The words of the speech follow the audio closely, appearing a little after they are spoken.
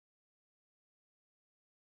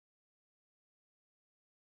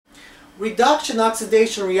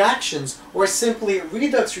Reduction-oxidation reactions, or simply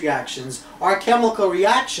redox reactions, are chemical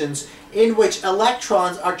reactions in which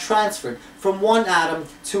electrons are transferred from one atom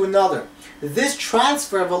to another. This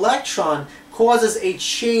transfer of electron causes a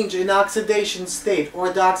change in oxidation state,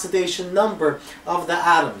 or the oxidation number of the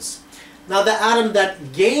atoms. Now the atom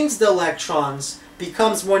that gains the electrons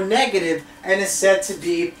becomes more negative and is said to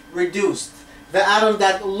be reduced. The atom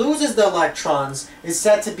that loses the electrons is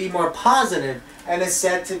said to be more positive and is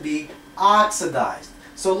said to be oxidized.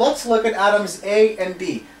 So let's look at atoms A and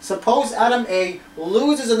B. Suppose atom A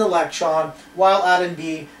loses an electron while atom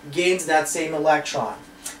B gains that same electron.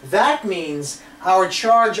 That means our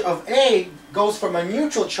charge of A goes from a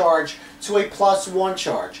neutral charge to a +1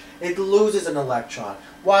 charge. It loses an electron.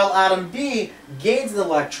 While atom B gains an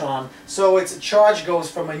electron, so its charge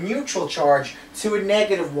goes from a neutral charge to a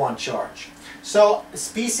 -1 charge. So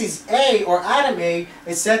species A, or atom A,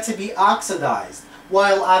 is said to be oxidized,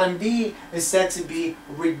 while atom B is said to be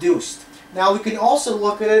reduced. Now we can also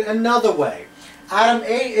look at it another way. Atom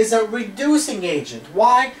A is a reducing agent.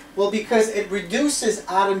 Why? Well, because it reduces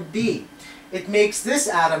atom B. It makes this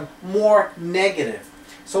atom more negative.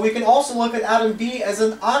 So we can also look at atom B as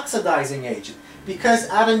an oxidizing agent, because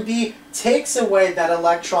atom B takes away that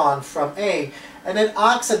electron from A and it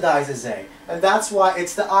oxidizes A, and that's why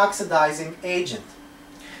it's the oxidizing agent.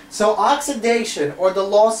 So oxidation, or the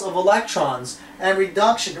loss of electrons, and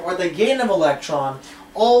reduction, or the gain of electron,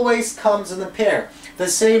 always comes in a pair, the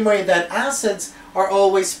same way that acids are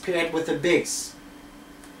always paired with a base.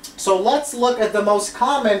 So let's look at the most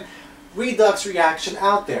common redox reaction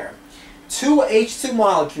out there. Two H2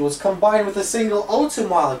 molecules combine with a single O2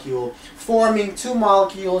 molecule, forming 2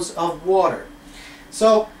 molecules of water.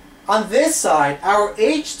 So on this side, our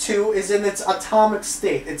H2 is in its atomic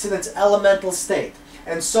state, it's in its elemental state,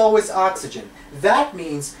 and so is oxygen. That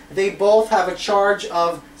means they both have a charge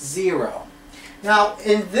of 0. Now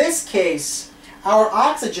in this case, our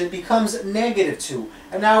oxygen becomes -2,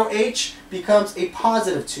 and our H becomes a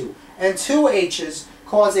 +2, and 2 H's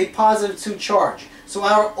cause a +2 charge. So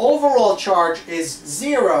our overall charge is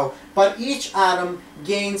 0, but each atom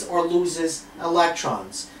gains or loses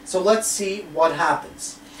electrons. So let's see what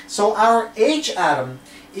happens. So our H atom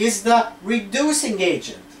is the reducing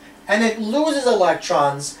agent, and it loses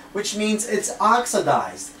electrons, which means it's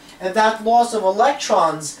oxidized. And that loss of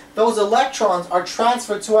electrons, those electrons are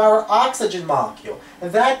transferred to our oxygen molecule.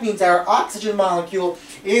 And that means our oxygen molecule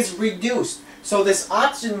is reduced. So this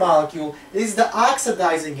oxygen molecule is the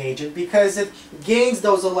oxidizing agent because it gains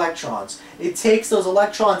those electrons. It takes those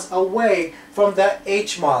electrons away from the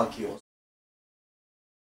H molecules.